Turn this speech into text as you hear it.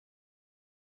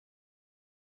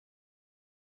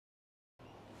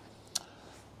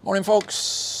Morning,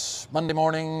 folks. Monday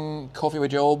morning, coffee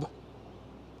with Job.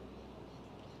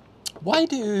 Why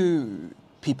do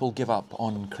people give up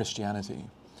on Christianity?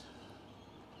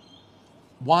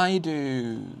 Why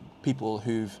do people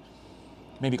who've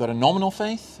maybe got a nominal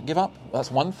faith give up? That's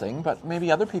one thing, but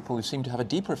maybe other people who seem to have a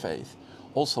deeper faith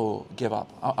also give up.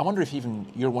 I wonder if even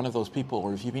you're one of those people,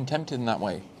 or if you've been tempted in that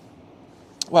way.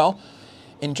 Well,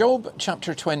 in Job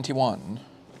chapter 21,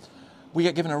 we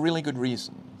get given a really good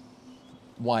reason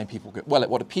why people get, well,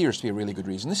 what appears to be a really good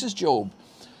reason. This is Job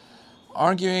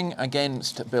arguing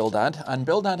against Bildad, and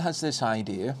Bildad has this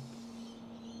idea: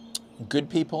 good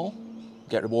people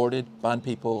get rewarded, bad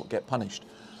people get punished.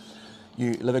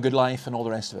 You live a good life and all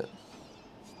the rest of it.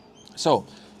 So,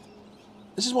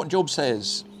 this is what Job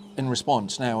says in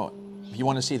response. Now, if you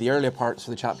want to see the earlier parts of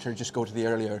the chapter, just go to the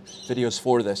earlier videos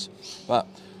for this. But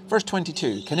verse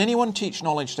 22, can anyone teach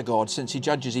knowledge to God, since he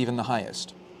judges even the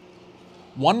highest?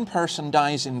 One person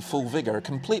dies in full vigor,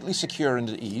 completely secure and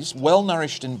at ease, well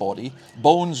nourished in body,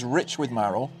 bones rich with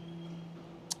marrow.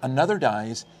 Another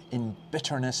dies in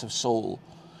bitterness of soul,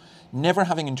 never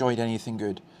having enjoyed anything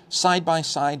good. Side by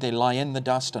side they lie in the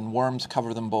dust, and worms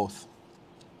cover them both.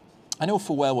 I know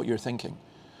full well what you're thinking,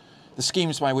 the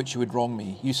schemes by which you would wrong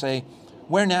me. You say,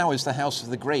 where now is the house of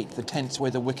the great, the tents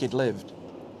where the wicked lived?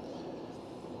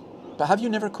 But have you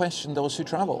never questioned those who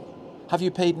travel? Have you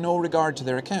paid no regard to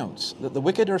their accounts, that the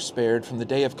wicked are spared from the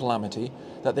day of calamity,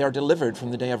 that they are delivered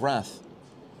from the day of wrath?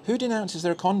 Who denounces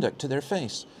their conduct to their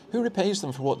face? Who repays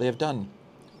them for what they have done?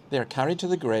 They are carried to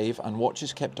the grave, and watch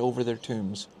is kept over their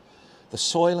tombs. The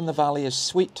soil in the valley is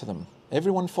sweet to them.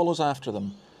 Everyone follows after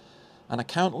them, and a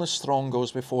countless throng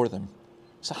goes before them.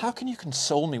 So how can you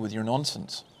console me with your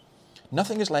nonsense?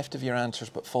 Nothing is left of your answers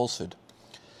but falsehood.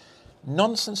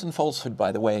 Nonsense and falsehood,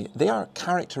 by the way, they are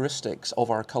characteristics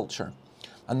of our culture.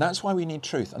 And that's why we need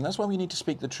truth. And that's why we need to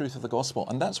speak the truth of the gospel.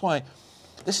 And that's why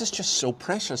this is just so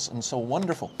precious and so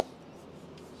wonderful.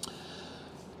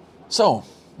 So,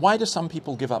 why do some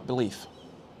people give up belief?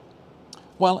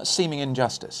 Well, it's seeming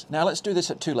injustice. Now, let's do this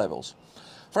at two levels.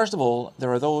 First of all,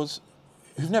 there are those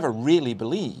who've never really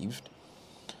believed,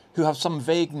 who have some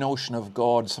vague notion of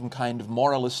God, some kind of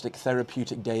moralistic,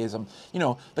 therapeutic deism. You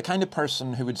know, the kind of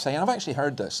person who would say, and I've actually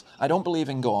heard this, I don't believe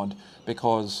in God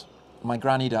because my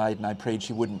granny died and I prayed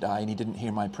she wouldn't die and he didn't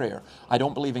hear my prayer. I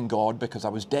don't believe in God because I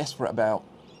was desperate about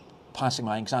passing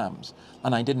my exams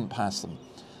and I didn't pass them.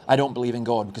 I don't believe in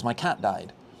God because my cat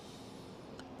died.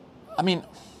 I mean,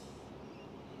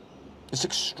 it's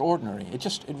extraordinary. It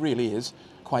really is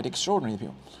quite extraordinary,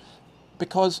 people.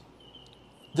 Because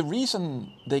the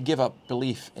reason they give up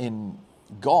belief in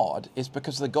God is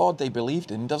because the God they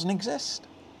believed in doesn't exist.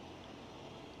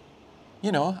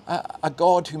 You know, a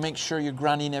God who makes sure your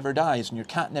granny never dies and your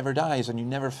cat never dies and you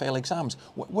never fail exams.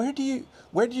 Where do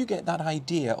you get that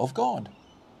idea of God?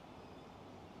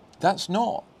 That's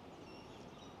not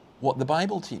what the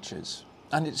Bible teaches,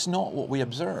 and it's not what we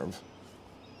observe.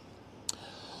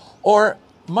 Or,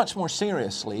 much more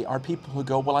seriously, are people who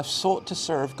go, well, I've sought to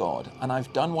serve God and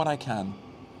I've done what I can,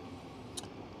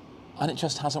 and it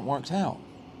just hasn't worked out.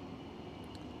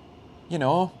 You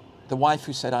know, the wife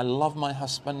who said, I love my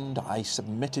husband, I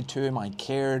submitted to him, I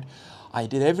cared, I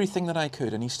did everything that I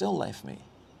could, and he still left me.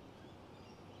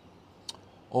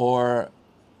 Or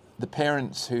the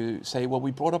parents who say, well,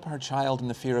 we brought up our child in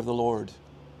the fear of the Lord,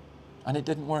 and it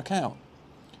didn't work out.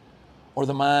 Or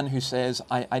the man who says,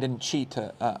 I didn't cheat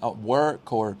at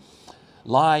work or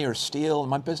lie or steal, and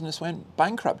my business went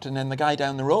bankrupt. And then the guy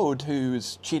down the road who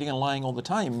was cheating and lying all the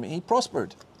time, he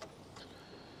prospered.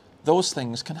 Those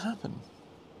things can happen.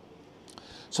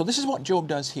 So this is what Job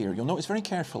does here. You'll notice very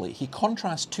carefully, he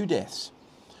contrasts two deaths.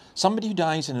 Somebody who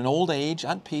dies in an old age,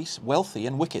 at peace, wealthy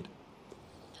and wicked.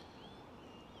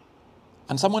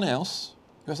 And someone else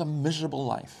who has a miserable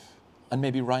life and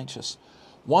maybe righteous.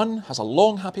 One has a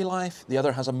long, happy life. The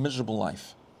other has a miserable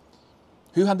life.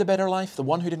 Who had the better life? The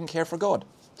one who didn't care for God.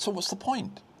 So what's the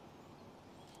point?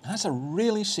 And that's a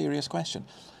really serious question.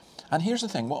 And here's the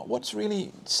thing. What's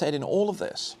really said in all of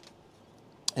this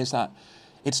is that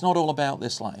it's not all about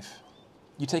this life.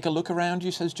 You take a look around you,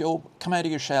 says Job, come out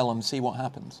of your shell and see what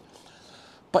happens.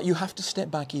 But you have to step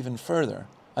back even further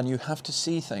and you have to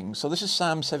see things. So this is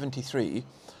Psalm 73.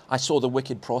 I saw the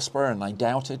wicked prosper and I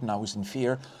doubted and I was in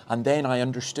fear, and then I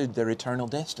understood their eternal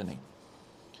destiny.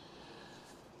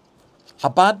 A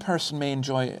bad person may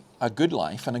enjoy a good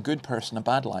life and a good person a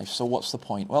bad life. So what's the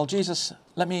point? Well,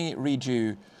 let me read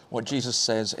you what Jesus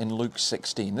says in Luke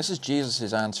 16. This is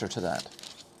Jesus' answer to that.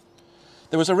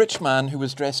 There was a rich man who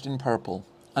was dressed in purple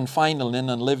and fine linen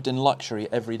and lived in luxury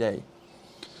every day.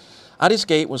 At his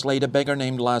gate was laid a beggar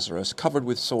named Lazarus, covered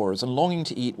with sores, and longing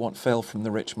to eat what fell from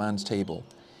the rich man's table.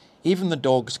 Even the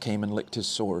dogs came and licked his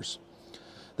sores.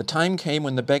 The time came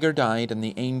when the beggar died, and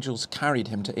the angels carried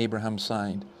him to Abraham's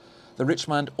side. The rich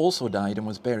man also died and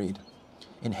was buried.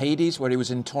 In Hades, where he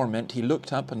was in torment, he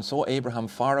looked up and saw Abraham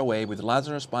far away with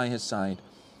Lazarus by his side.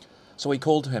 So he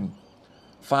called to him,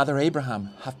 Father Abraham,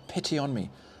 have pity on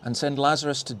me, and send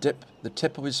Lazarus to dip the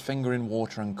tip of his finger in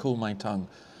water and cool my tongue,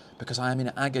 because I am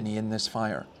in agony in this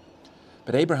fire.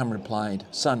 But Abraham replied,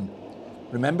 Son,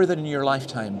 remember that in your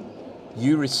lifetime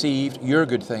you received your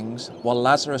good things, while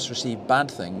Lazarus received bad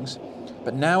things,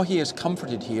 but now he is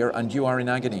comforted here and you are in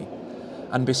agony.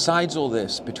 And besides all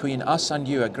this, between us and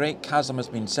you a great chasm has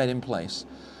been set in place,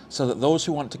 so that those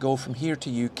who want to go from here to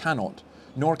you cannot,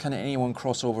 nor can anyone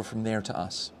cross over from there to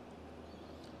us.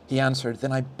 He answered,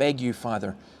 Then I beg you,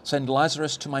 Father, send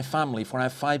Lazarus to my family, for I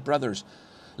have 5 brothers.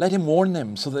 Let him warn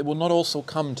them, so that they will not also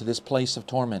come to this place of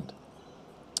torment.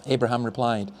 Abraham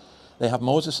replied, They have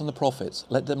Moses and the prophets.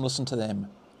 Let them listen to them.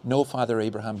 No, Father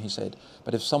Abraham, he said,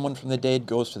 but if someone from the dead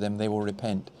goes to them, they will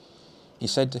repent. He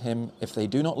said to him, If they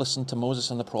do not listen to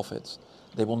Moses and the prophets,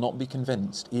 they will not be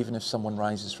convinced, even if someone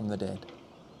rises from the dead.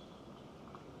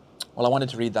 Well, I wanted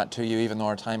to read that to you, even though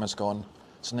our time has gone.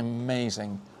 It's an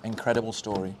amazing, incredible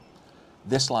story.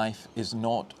 This life is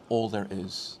not all there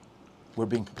is. We're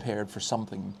being prepared for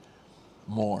something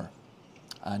more.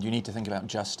 And you need to think about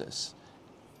justice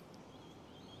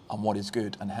and what is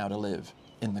good and how to live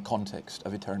in the context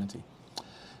of eternity.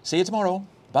 See you tomorrow.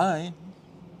 Bye.